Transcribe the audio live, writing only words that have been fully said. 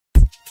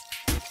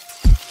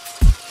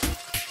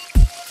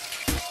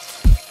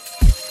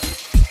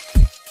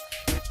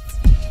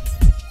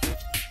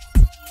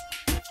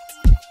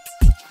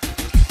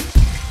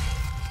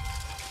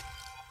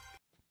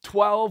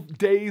12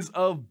 Days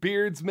of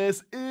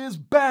Beardsmas is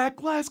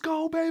back. Let's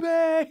go,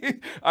 baby.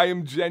 I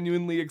am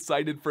genuinely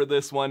excited for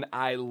this one.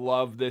 I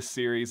love this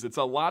series. It's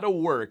a lot of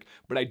work,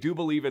 but I do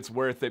believe it's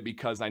worth it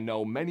because I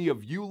know many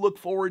of you look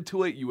forward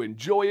to it. You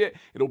enjoy it.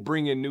 It'll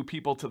bring in new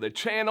people to the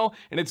channel,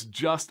 and it's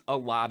just a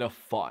lot of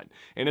fun.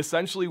 And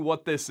essentially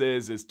what this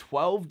is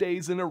 12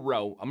 days in a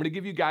row. I'm going to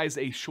give you guys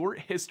a short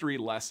history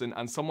lesson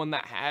on someone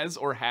that has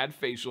or had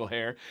facial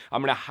hair.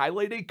 I'm going to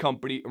highlight a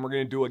company, and we're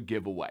going to do a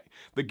giveaway.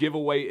 The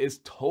giveaway is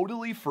totally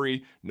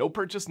free, no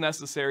purchase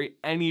necessary,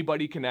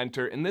 anybody can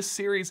enter, and this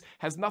series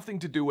has nothing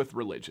to do with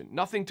religion,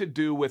 nothing to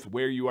do with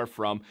where you are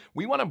from.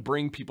 We want to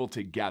bring people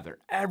together.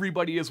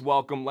 Everybody is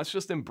welcome. Let's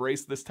just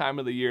embrace this time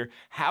of the year,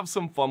 have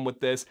some fun with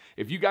this.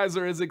 If you guys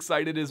are as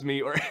excited as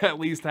me, or at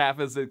least half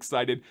as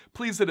excited,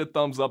 please hit a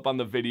thumbs up on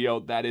the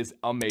video. That is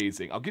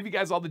amazing. I'll give you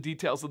guys all the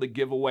details of the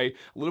giveaway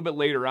a little bit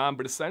later on,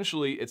 but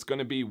essentially it's going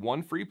to be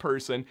one free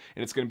person,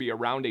 and it's going to be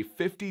around a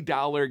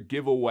 $50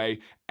 giveaway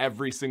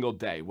every single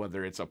day,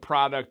 whether it's a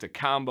product, a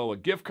combo, a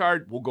gift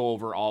card. We'll go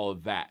over all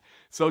of that.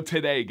 So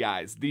today,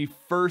 guys, the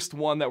first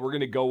one that we're going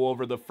to go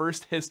over, the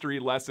first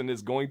history lesson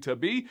is going to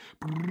be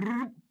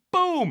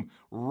boom,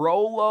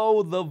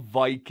 Rollo the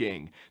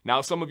Viking.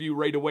 Now, some of you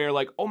right away are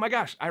like, oh my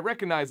gosh, I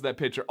recognize that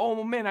picture.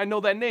 Oh man, I know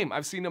that name.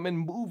 I've seen him in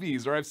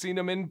movies, or I've seen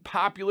him in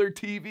popular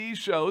TV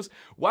shows.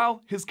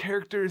 Well, his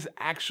character is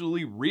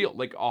actually real,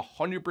 like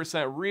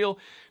 100% real.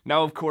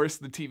 Now, of course,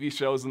 the TV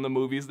shows and the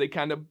movies, they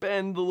kind of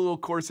bend the little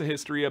course of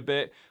history a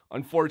bit.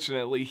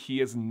 Unfortunately,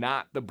 he is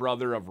not the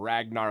brother of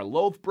Ragnar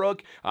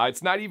Lothbrok.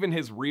 It's not even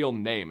his real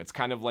name. It's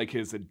kind of like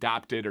his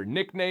adopted or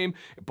nickname,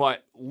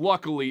 but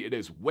luckily it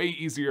is way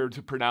easier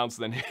to pronounce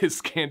than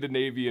his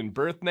Scandinavian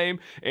birth name,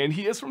 and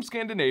he is from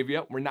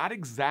Scandinavia. We're not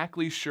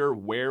exactly sure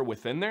where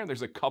within there.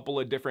 There's a couple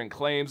of different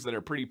claims that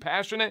are pretty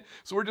passionate,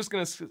 so we're just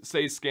going to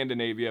say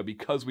Scandinavia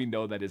because we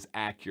know that is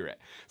accurate.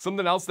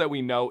 Something else that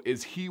we know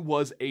is he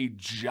was a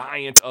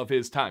giant of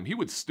his time. He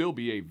would still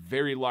be a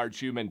very large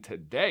human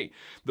today.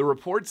 The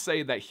reports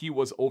say that he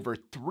was over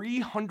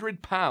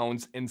 300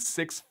 pounds and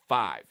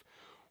 6'5".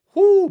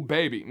 Whoo,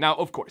 baby. Now,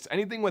 of course,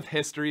 anything with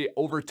history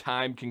over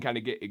time can kind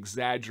of get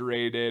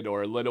exaggerated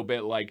or a little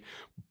bit like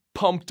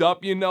pumped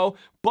up, you know,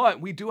 but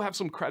we do have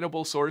some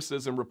credible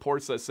sources and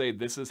reports that say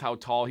this is how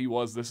tall he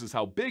was, this is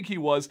how big he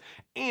was,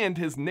 and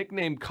his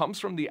nickname comes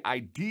from the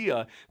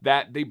idea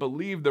that they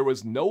believe there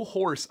was no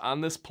horse on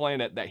this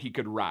planet that he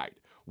could ride.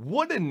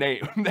 What a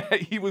name,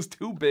 that he was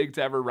too big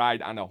to ever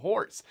ride on a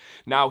horse.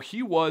 Now,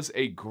 he was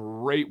a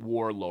great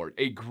warlord,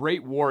 a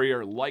great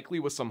warrior, likely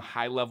with some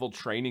high-level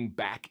training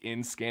back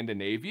in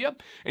Scandinavia,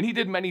 and he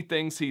did many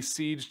things. He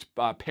sieged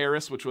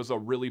Paris, which was a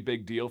really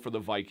big deal for the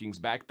Vikings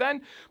back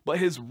then, but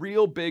his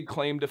real big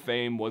claim to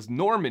fame was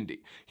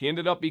Normandy. He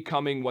ended up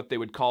becoming what they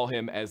would call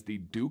him as the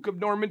Duke of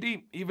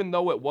Normandy, even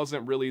though it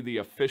wasn't really the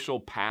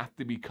official path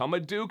to become a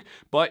duke,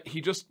 but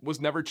he just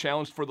was never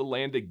challenged for the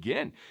land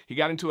again. He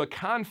got into a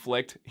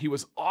conflict. He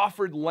was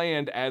offered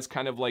land as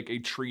kind of like a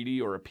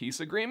treaty or a peace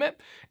agreement,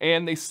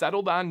 and they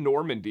settled on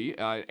Normandy,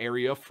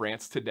 area of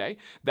France today,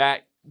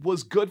 that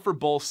was good for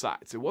both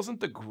sides. It wasn't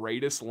the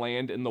greatest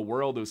land in the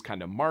world. It was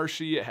kind of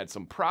marshy. It had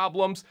some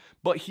problems,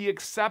 but he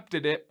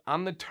accepted it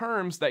on the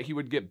terms that he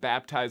would get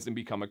baptized and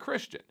become a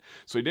Christian.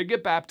 So he did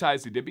get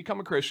baptized. He did become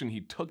a Christian.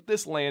 He took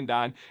this land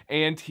on,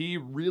 and he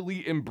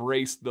really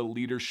embraced the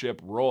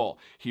leadership role.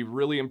 He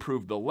really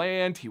improved the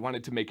land. He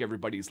wanted to make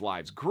everybody's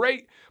lives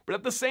great, but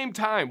at the same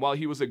time, while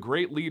he was a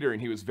great leader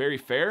and he was very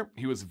fair,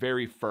 he was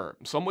very firm.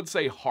 Some would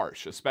say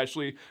harsh,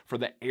 especially for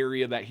the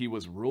area that he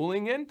was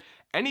ruling in.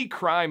 Any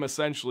crime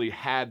essentially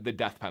had the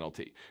death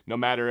penalty, no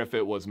matter if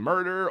it was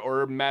murder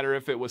or matter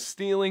if it was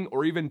stealing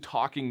or even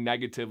talking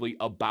negatively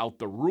about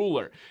the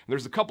ruler. And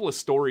there's a couple of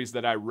stories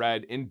that I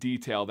read in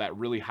detail that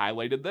really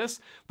highlighted this.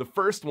 The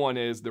first one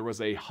is there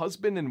was a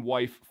husband and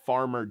wife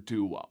farmer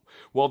duo.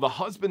 Well, the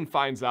husband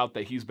finds out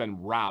that he's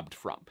been robbed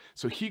from.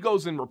 So he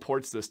goes and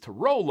reports this to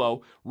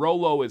Rollo.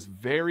 Rollo is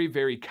very,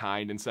 very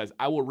kind and says,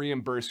 I will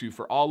reimburse you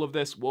for all of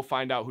this. We'll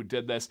find out who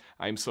did this.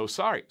 I am so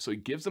sorry. So he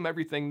gives him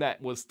everything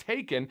that was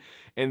taken.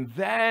 And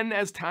then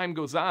as time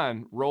goes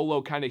on,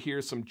 Rollo kind of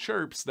hears some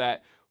chirps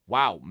that,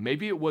 wow,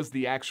 maybe it was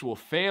the actual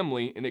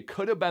family, and it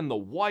could have been the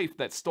wife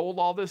that stole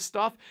all this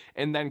stuff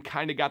and then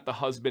kind of got the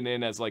husband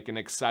in as like an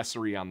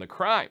accessory on the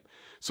crime.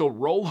 So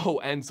Rollo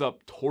ends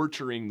up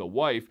torturing the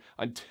wife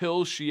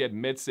until she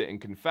admits it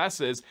and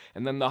confesses,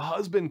 and then the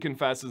husband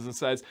confesses and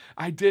says,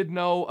 I did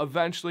know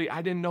eventually,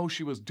 I didn't know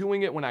she was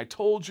doing it when I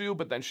told you,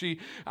 but then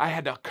I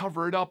had to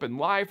cover it up and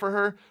lie for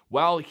her.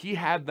 Well, he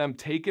had them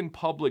taken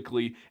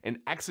publicly and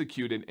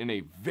executed in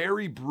a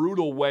very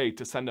brutal way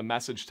to send a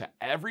message to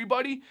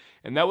everybody,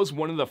 and that was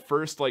one of the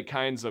first like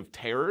kinds of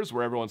terrors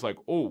where everyone's like,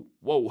 oh,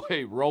 whoa,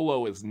 hey,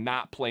 Rollo is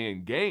not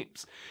playing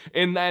games.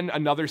 And then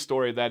another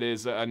story that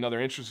is another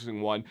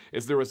interesting one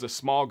is there was a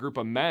small group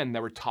of men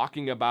that were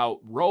talking about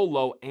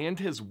Rollo and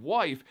his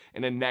wife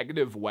in a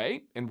negative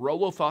way, and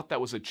Rollo thought that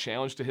was a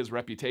challenge to his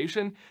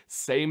reputation.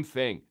 Same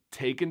thing.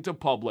 Taken to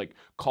public,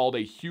 called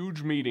a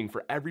huge meeting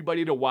for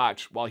everybody to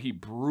watch while he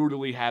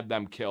brutally had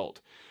them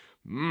killed.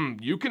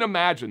 You can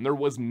imagine there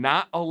was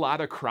not a lot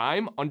of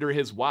crime under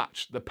his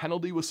watch. The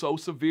penalty was so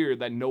severe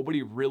that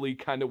nobody really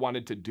kind of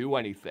wanted to do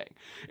anything.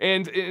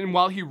 And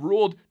while he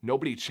ruled,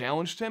 nobody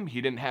challenged him.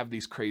 He didn't have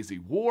these crazy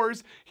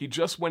wars. He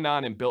just went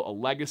on and built a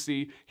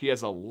legacy. He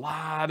has a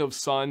lot of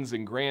sons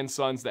and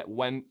grandsons that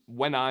went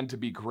on to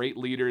be great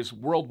leaders,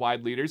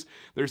 worldwide leaders.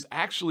 There's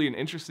actually an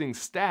interesting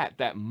stat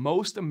that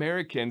most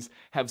Americans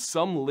have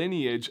some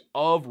lineage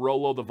of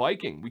Rollo the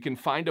Viking. We can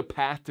find a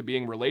path to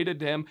being related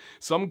to him.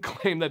 Some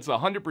claim that's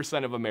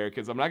 100% of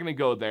Americans. I'm not going to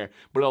go there,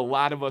 but a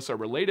lot of us are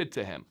related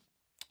to him.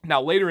 Now,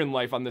 later in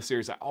life on this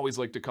series, I always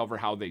like to cover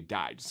how they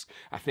died.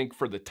 I think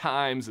for the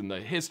times and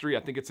the history, I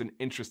think it's an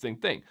interesting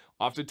thing.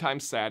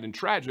 Oftentimes sad and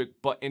tragic,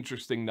 but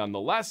interesting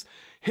nonetheless.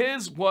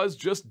 His was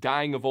just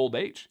dying of old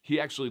age. He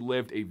actually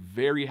lived a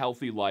very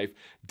healthy life,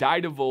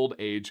 died of old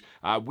age.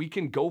 We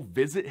can go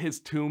visit his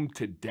tomb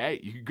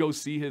today. You can go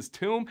see his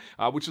tomb,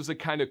 which is a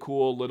kind of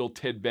cool little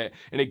tidbit.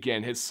 And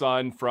again, his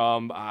son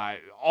from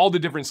all the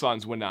different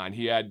sons went on.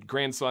 He had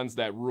grandsons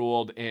that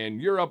ruled in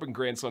Europe and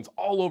grandsons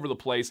all over the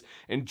place,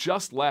 and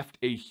just left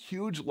a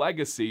huge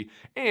legacy.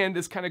 And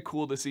it's kind of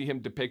cool to see him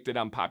depicted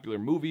on popular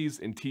movies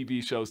and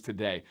TV shows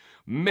today.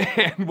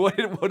 Man,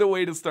 what a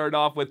way to start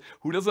off with.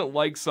 Who doesn't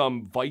like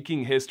some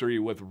Viking history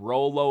with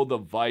Rollo the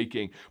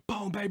Viking?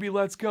 Boom, baby,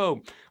 let's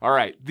go. All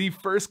right, the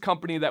first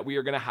company that we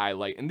are going to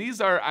highlight, and these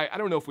are, I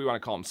don't know if we want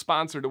to call them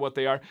sponsored or what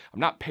they are. I'm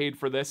not paid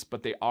for this,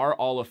 but they are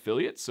all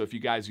affiliates. So if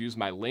you guys use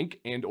my link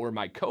and or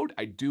my code,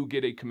 I do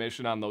get a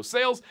commission on those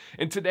sales.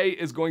 And today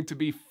is going to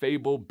be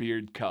Fable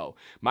Beard Co.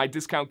 My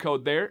discount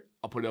code there,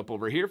 I'll put it up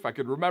over here if I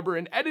could remember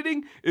in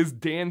editing, is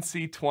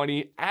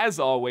DanC20, as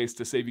always,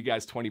 to save you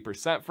guys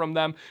 20% from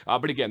them.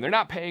 But again, they're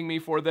not paying me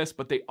for this,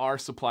 but they are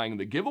supplying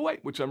the giveaway,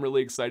 which I'm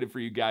really excited for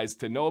you guys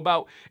to know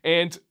about.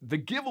 And the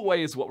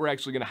giveaway is what we're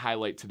actually going to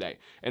highlight today.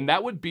 And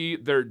that would be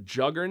their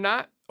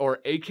Juggernaut, or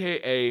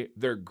AKA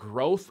their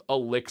growth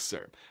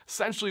elixir.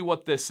 Essentially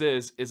what this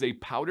is a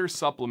powder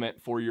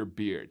supplement for your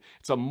beard.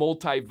 It's a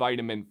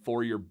multivitamin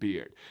for your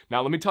beard.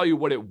 Now let me tell you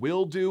what it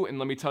will do, and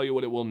let me tell you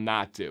what it will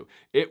not do.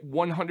 It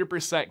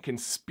 100% can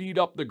speed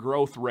up the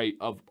growth rate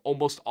of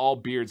almost all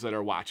beards that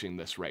are watching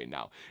this right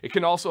now. It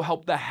can also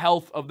help the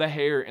health of the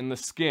hair and the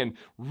skin.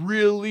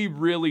 Really,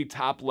 really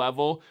top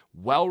level,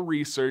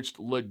 well-researched,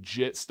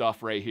 legit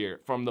stuff right here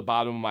from the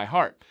bottom of my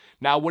heart.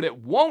 Now what it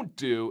won't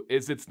do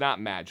is it's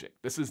not magic.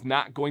 This is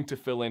not going to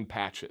fill in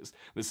patches.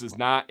 This is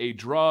not a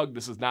drug.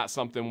 This is not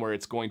something where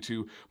it's going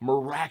to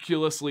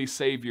miraculously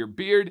save your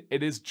beard.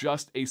 It is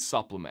just a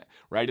supplement,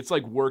 right? It's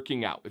like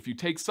working out. If you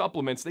take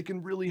supplements, they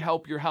can really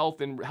help your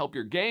health and help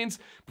your gains.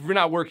 But if you're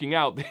not working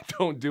out, they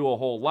don't do a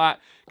whole lot.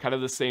 Kind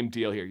of the same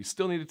deal here. You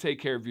still need to take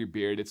care of your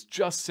beard. It's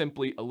just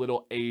simply a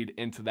little aid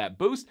into that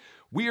boost.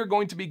 We are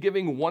going to be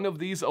giving one of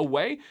these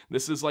away.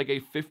 This is like a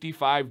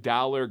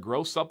 $55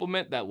 growth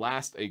supplement that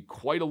lasts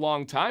quite a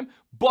long time,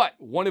 but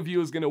one of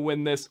you is going to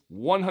win this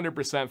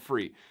 100%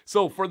 free.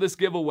 So for this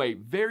giveaway,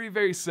 very,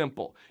 very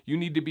simple. You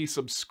need to be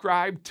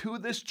subscribed to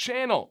this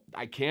channel.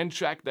 I can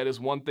check. That is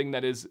one thing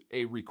that is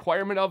a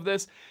requirement of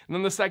this. And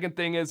then the second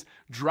thing is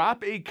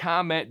drop a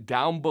comment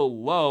down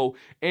below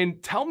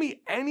and tell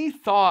me any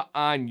thought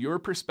on your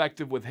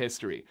perspective with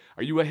history.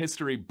 Are you a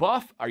history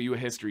buff? Are you a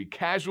history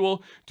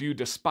casual? Do you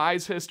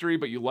despise history,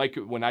 but you like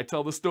it when I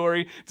tell the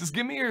story? Just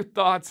give me your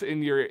thoughts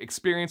and your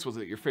experience. Was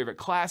it your favorite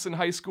class in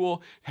high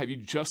school? Have you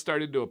just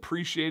started to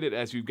appreciate it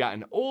as you've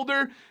gotten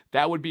older?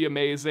 That would be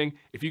amazing.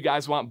 If you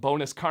guys want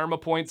bonus karma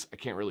points, I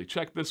can't really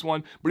check this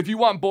one, but if you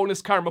want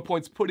bonus karma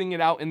points, putting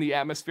it out in the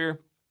atmosphere,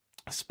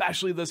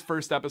 especially this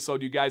first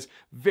episode, you guys,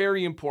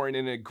 very important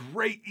and a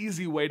great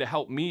easy way to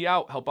help me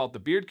out, help out the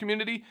beard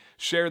community,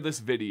 share this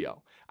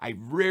video. I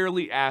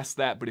rarely ask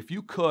that, but if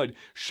you could,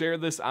 share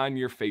this on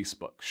your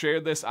Facebook, share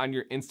this on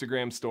your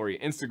Instagram story,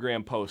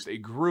 Instagram post, a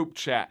group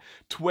chat,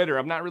 Twitter.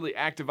 I'm not really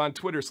active on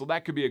Twitter, so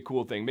that could be a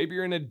cool thing. Maybe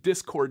you're in a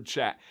Discord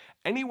chat.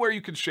 Anywhere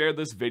you could share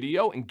this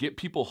video and get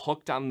people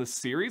hooked on this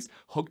series,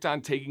 hooked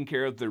on taking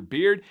care of their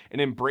beard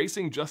and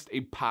embracing just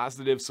a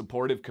positive,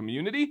 supportive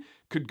community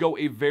could go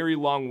a very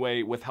long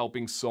way with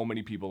helping so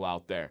many people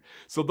out there.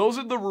 So those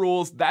are the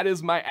rules. That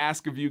is my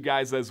ask of you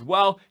guys as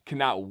well.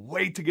 Cannot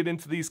wait to get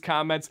into these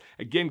comments.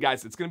 Again,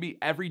 guys, it's going to be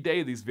every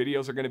day. These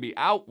videos are going to be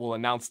out. We'll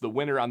announce the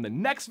winner on the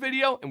next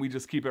video, and we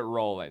just keep it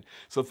rolling.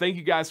 So thank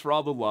you guys for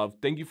all the love.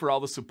 Thank you for all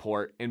the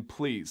support. And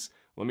please,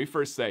 let me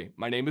first say,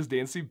 my name is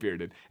DanC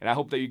Bearded, and I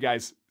hope that you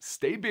guys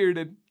stay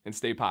bearded and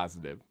stay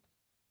positive.